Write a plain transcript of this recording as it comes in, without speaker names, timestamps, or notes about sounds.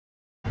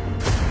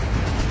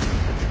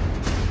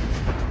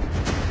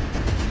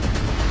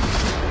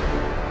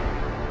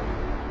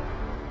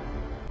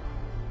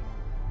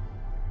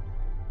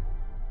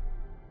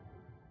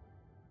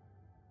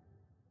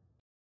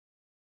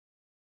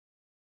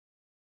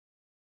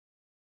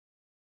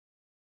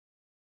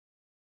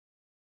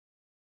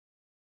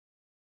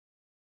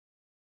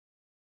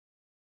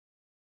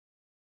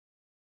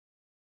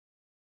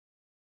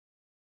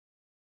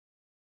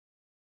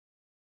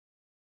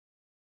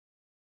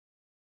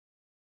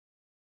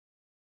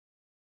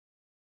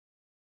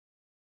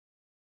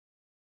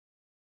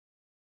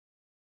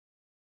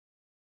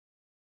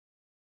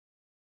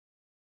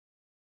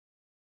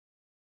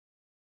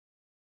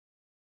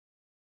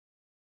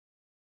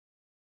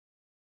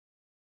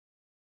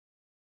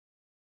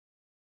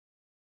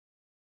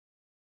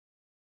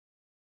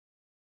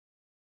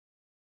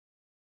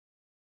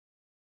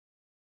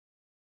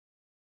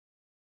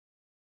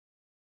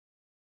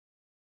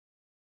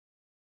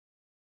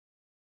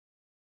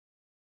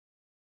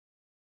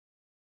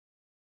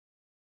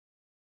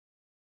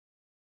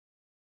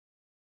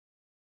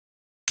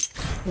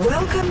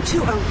Welcome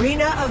to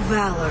Arena of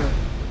Valor.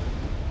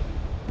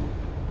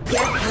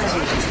 Get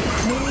ready.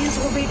 Minions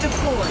will be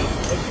deployed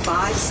in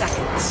 5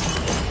 seconds.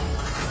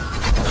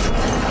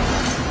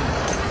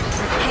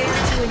 Prepare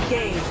to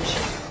engage.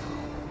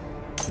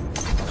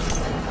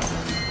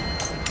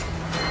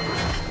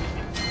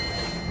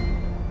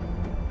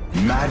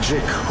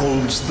 Magic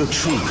holds the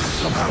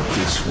truth about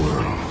this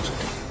world.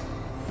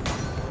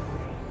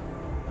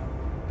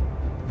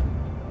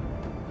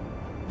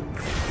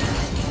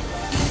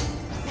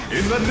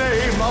 In the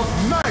name of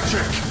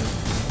magic!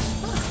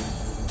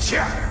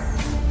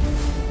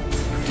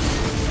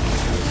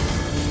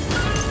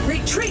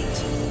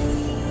 Retreat!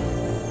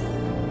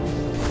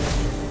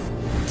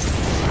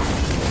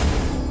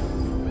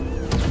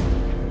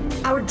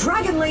 Our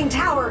Dragon Lane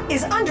tower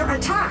is under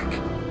attack!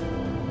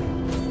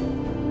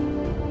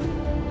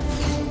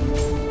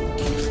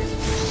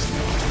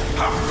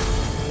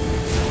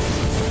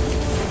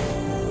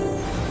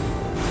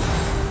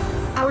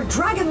 Our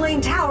Dragon Lane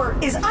tower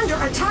is under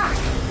attack!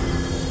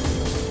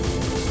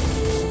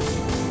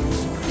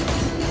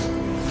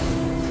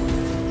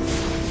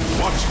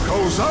 What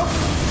goes up?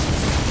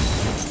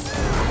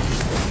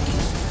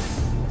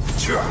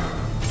 Get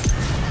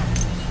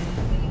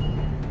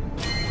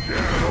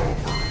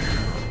over here.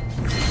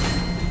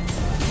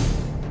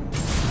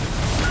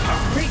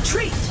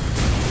 Retreat!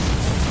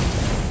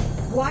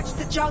 Watch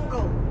the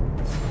jungle!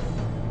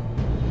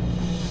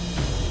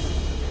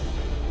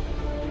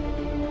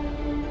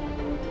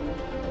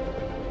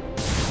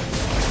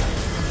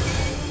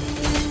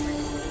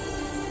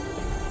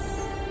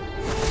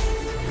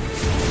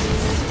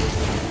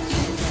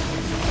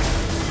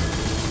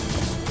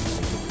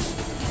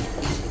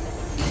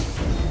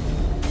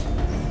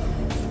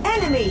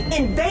 Enemy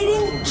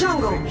invading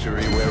jungle!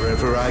 Victory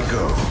wherever I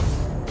go.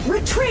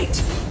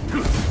 Retreat!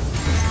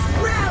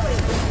 Rally!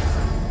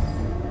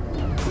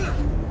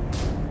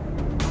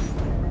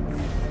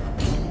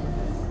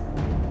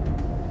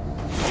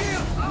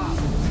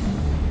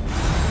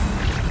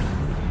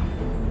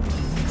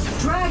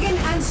 Dragon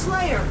and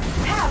Slayer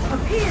have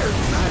appeared!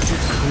 Magic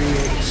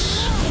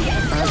creates.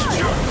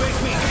 Don't make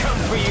me come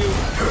for you!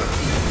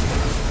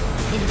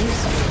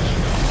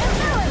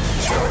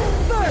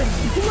 First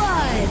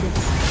blood!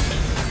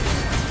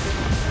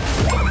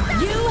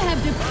 You have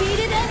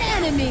defeated an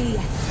enemy!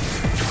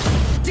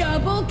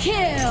 Double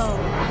kill!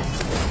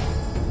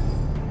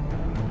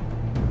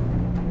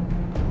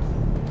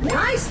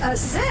 Nice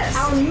assist!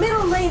 Our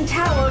middle lane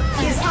tower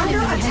is under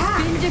Enemy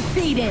attack! has been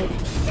defeated!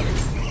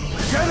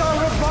 Get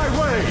out of my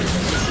way!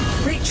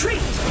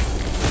 Retreat!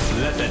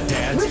 Let the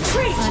dance...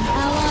 Retreat! An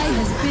ally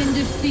has been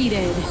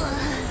defeated.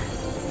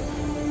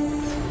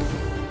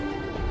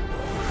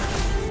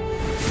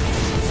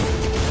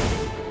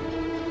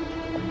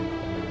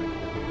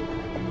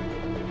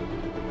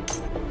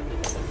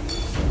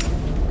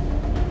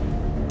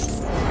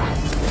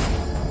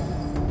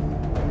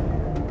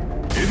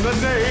 In the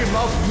name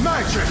of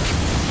magic!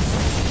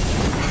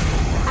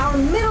 Our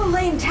middle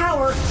lane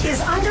tower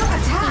is under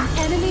attack!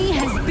 Enemy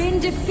has been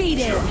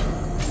defeated.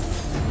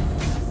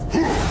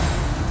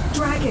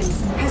 Dragon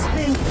has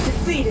been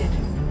defeated.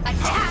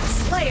 Attack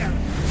Slayer!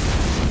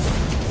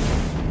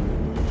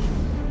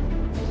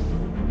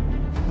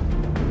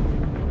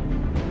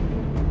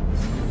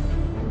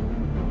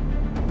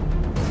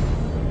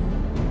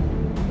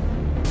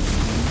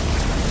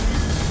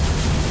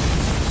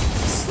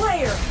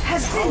 Slayer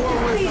has been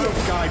Power defeated.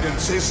 without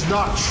guidance is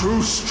not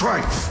true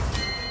strength.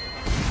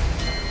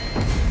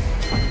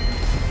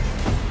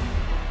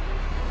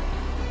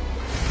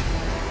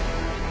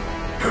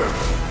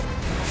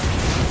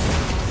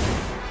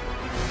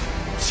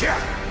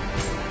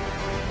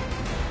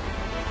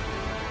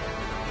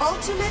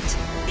 Ultimate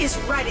is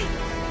ready.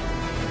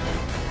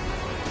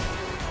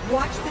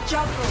 Watch the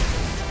jungle.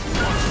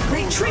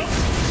 Retreat!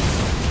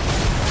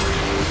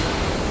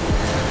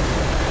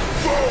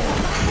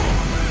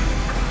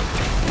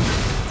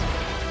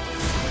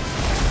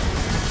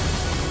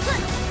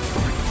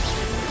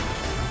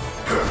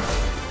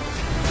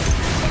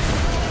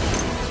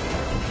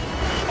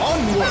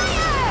 Onward!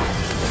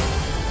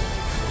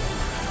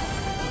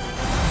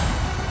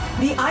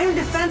 The iron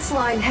defense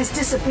line has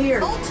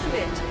disappeared.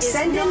 Ultimate is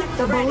Send in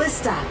the ready.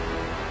 Ballista.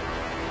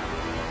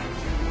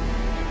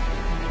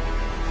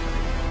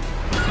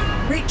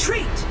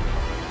 Retreat!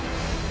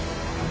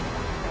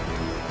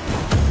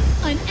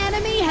 An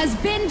enemy has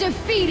been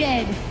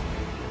defeated.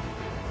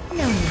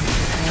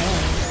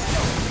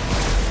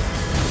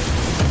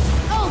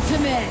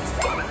 Ultimate.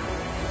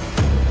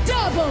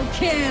 Double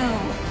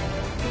kill.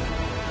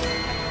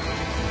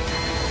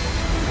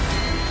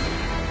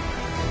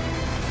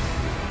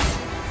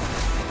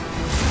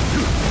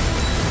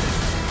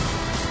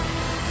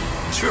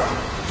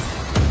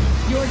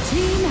 Your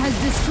team has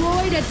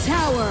destroyed a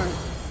tower.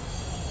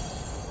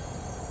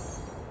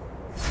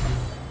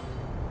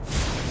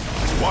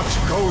 What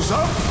goes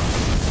up?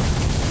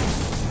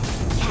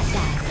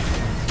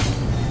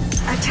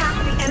 Attack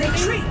the enemy.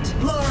 Retreat!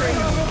 Glory! Get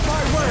out of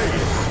my way!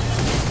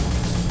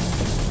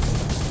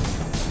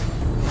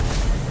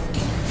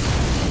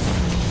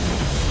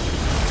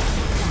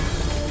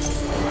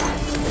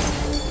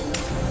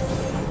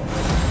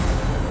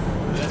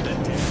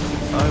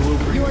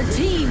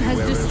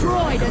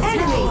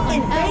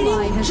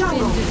 has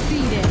jungle. been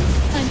defeated.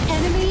 An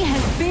enemy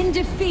has been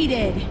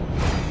defeated.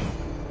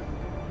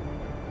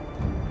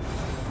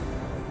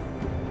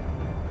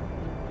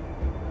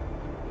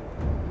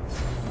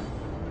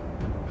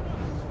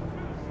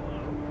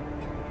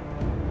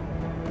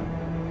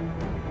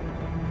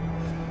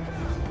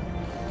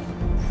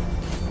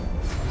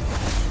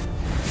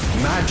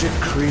 Magic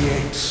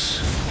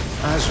creates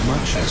as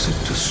much as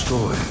it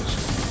destroys.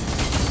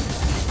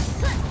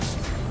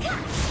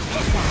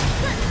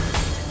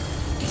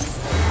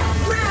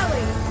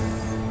 Rally!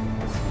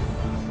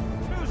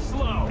 Too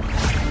slow.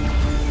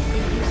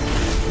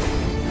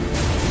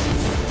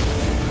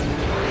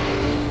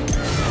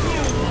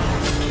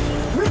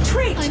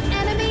 Retreat! An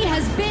enemy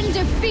has been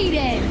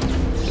defeated.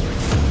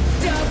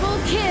 Double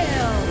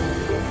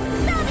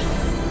kill.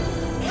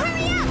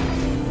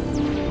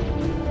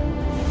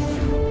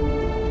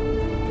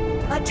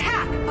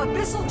 Attack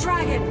Abyssal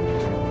Dragon!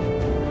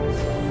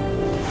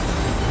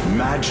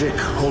 Magic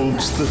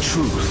holds the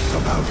truth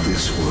about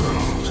this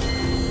world.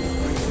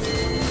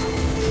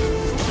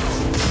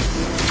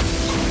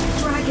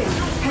 Dragon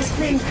has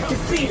been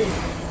defeated.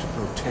 To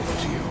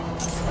protect you.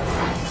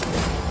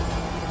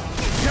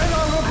 Get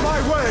out of my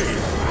way!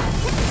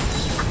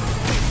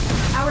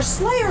 Our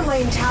Slayer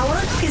Lane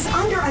tower is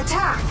under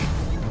attack.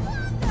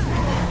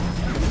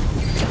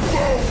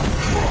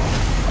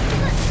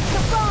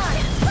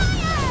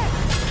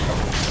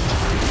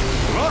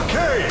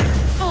 Blockade!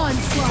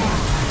 Onslaught.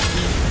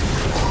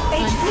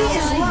 HP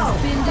is Ally low.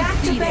 has been Back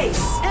to defeated.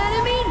 base.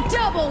 Enemy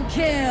double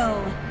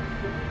kill.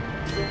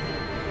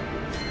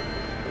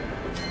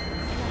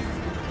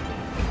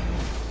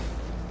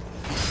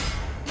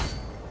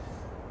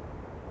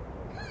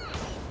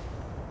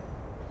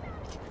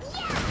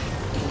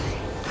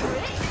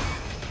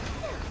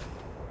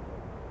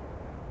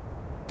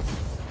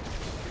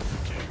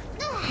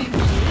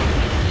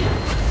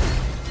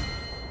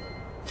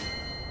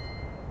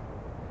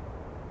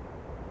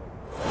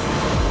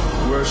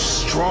 We're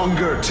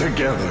stronger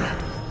together.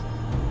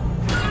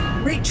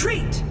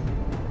 Retreat!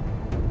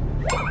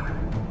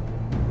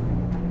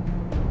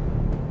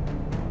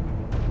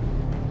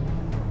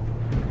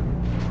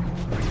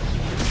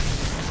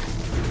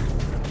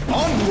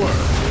 Onward!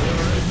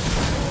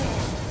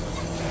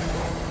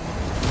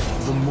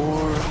 The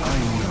more I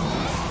know,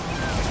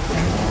 the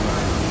more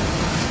I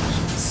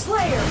realize.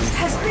 Slayer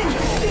has been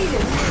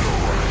defeated.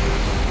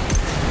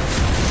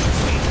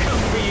 We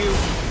come for you.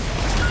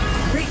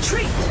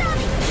 Retreat!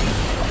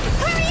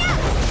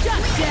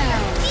 Shut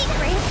down.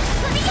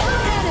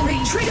 Enemy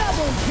Retreat.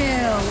 double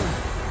kill.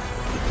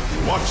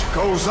 What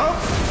goes up?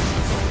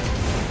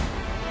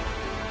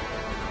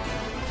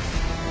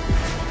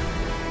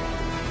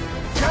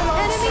 Get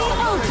Enemy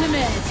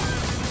ultimate.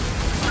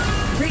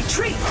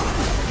 Retreat!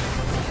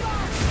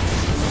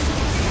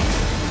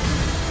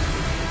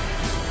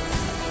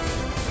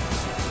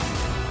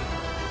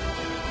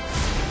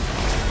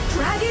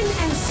 Dragon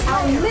and Slayer.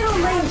 Our middle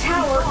lane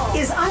tower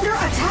is under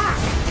attack.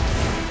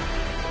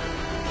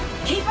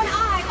 Keep an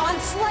eye on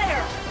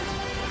Slayer.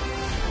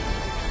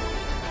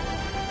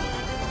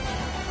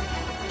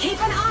 Keep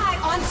an eye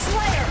on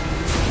Slayer.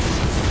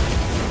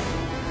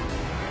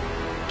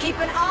 Keep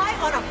an eye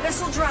on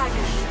Abyssal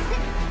Dragon.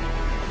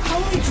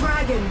 Holy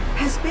Dragon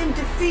has been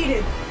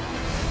defeated.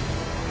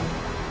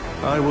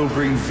 I will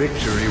bring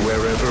victory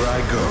wherever I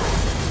go.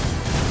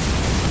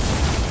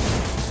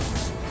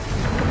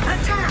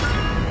 Attack!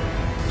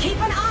 Keep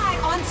an eye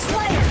on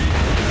Slayer.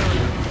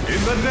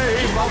 In the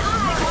name An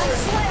eye on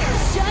Slayer.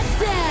 Shut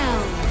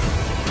down.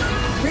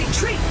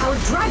 Retreat! Our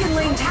Dragon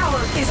Lane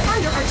tower is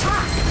under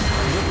attack.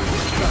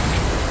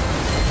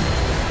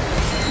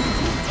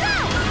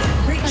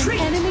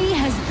 Retreat! An enemy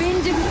has been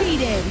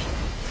defeated.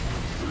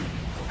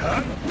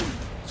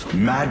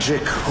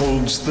 Magic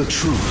holds the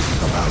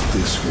truth about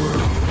this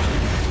world.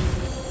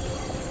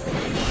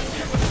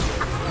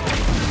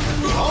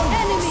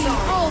 Enemy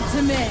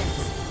ultimate.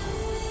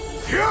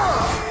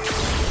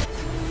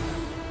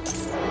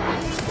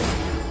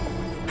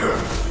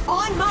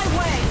 On my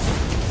way!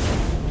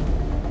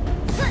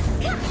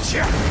 Your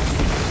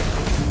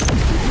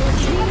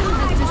team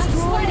has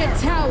destroyed a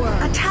tower.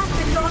 Attack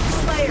the Dark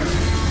Slayer!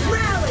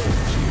 Rally!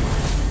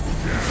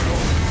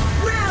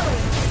 Rally!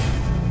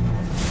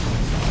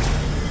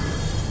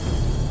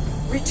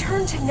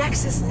 Return to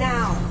Nexus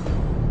now.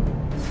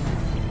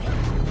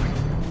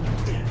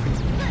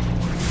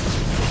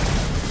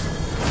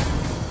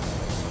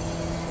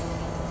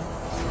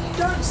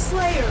 Dark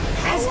Slayer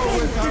has been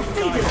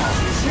defeated.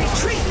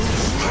 Retreat!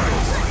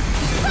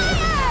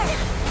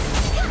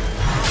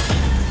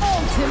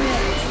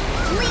 Ultimate.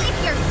 Leave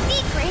your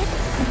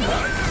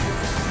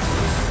secrets!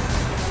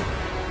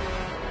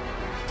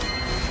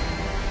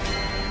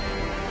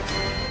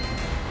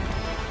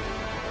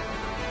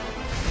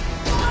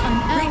 An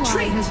ally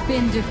Retreat. has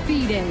been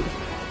defeated.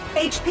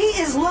 HP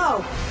is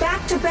low.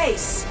 Back to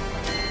base.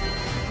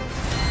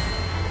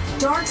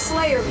 Dark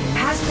Slayer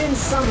has been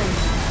summoned.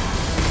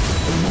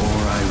 The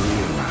more I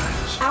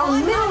realize. Our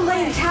middle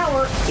lane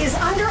tower is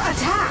under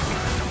attack.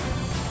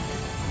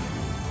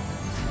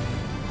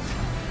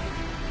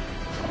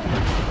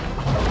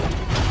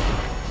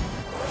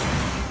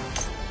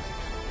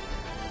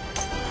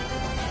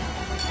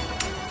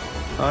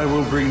 I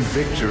will bring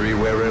victory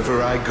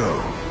wherever I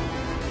go.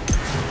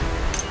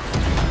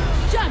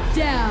 Shut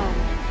down!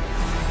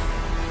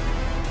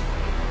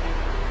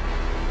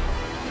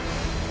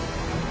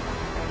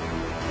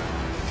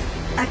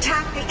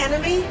 Attack the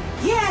enemy,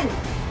 Yin!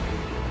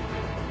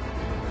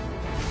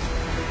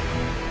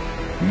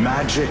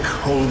 Magic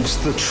holds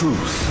the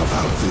truth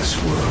about this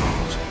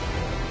world.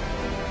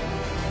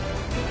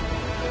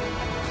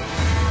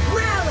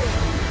 Rally!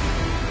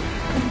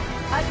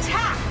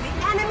 Attack the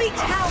enemy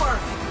tower!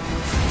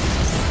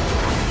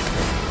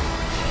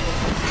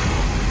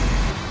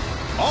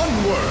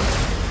 Onward!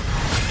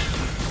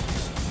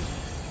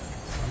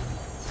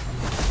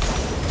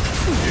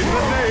 In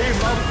the name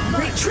of...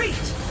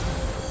 Retreat!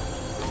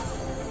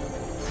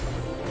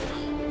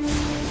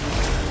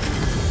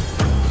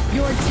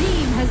 Your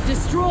team has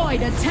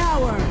destroyed a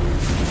tower!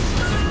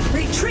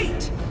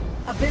 Retreat!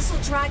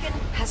 Abyssal Dragon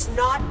has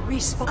not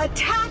respawned.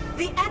 Attack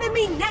the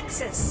enemy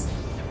Nexus!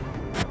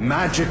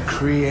 Magic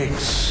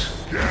creates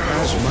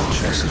as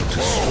much as it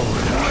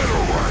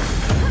destroys.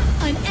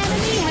 An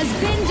enemy has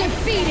been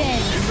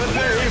defeated! In the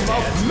name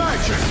of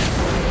magic!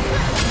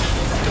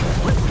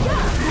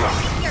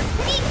 Your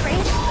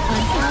secret!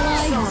 An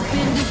ally has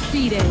been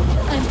defeated!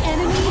 An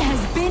enemy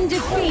has been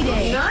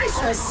defeated! Nice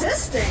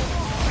assisting!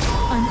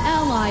 An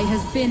ally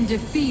has been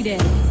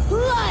defeated!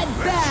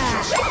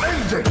 Bloodbath!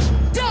 End it!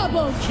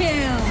 Double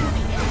kill!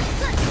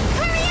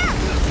 Hurry up!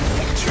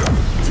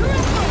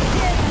 Triple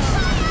kill!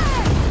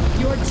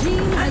 Your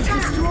team has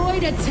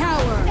destroyed a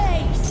tower!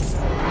 Ace!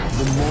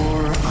 The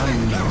more I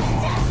know,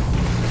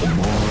 the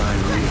more I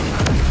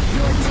realize.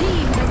 Your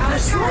team Our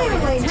has Slayer destroyed a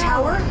Lane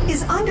tower! tower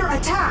is under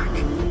attack!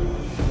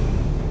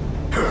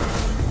 You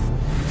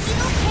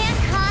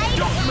can't hide!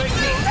 Don't make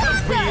me come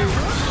for you!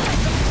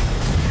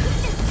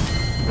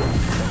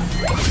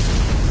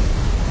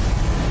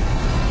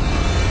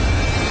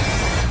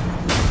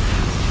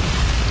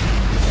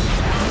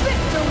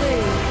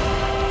 Victory!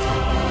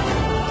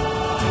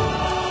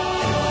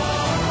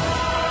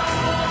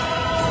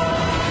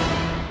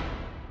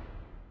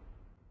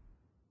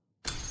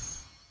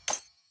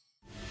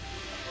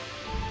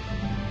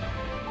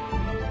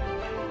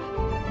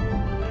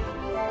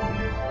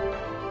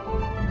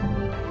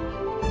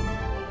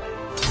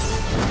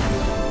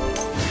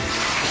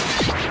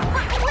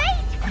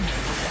 Wait!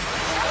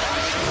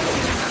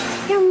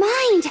 Your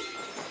mind!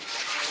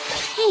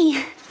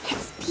 Hey,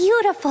 it's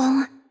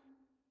beautiful.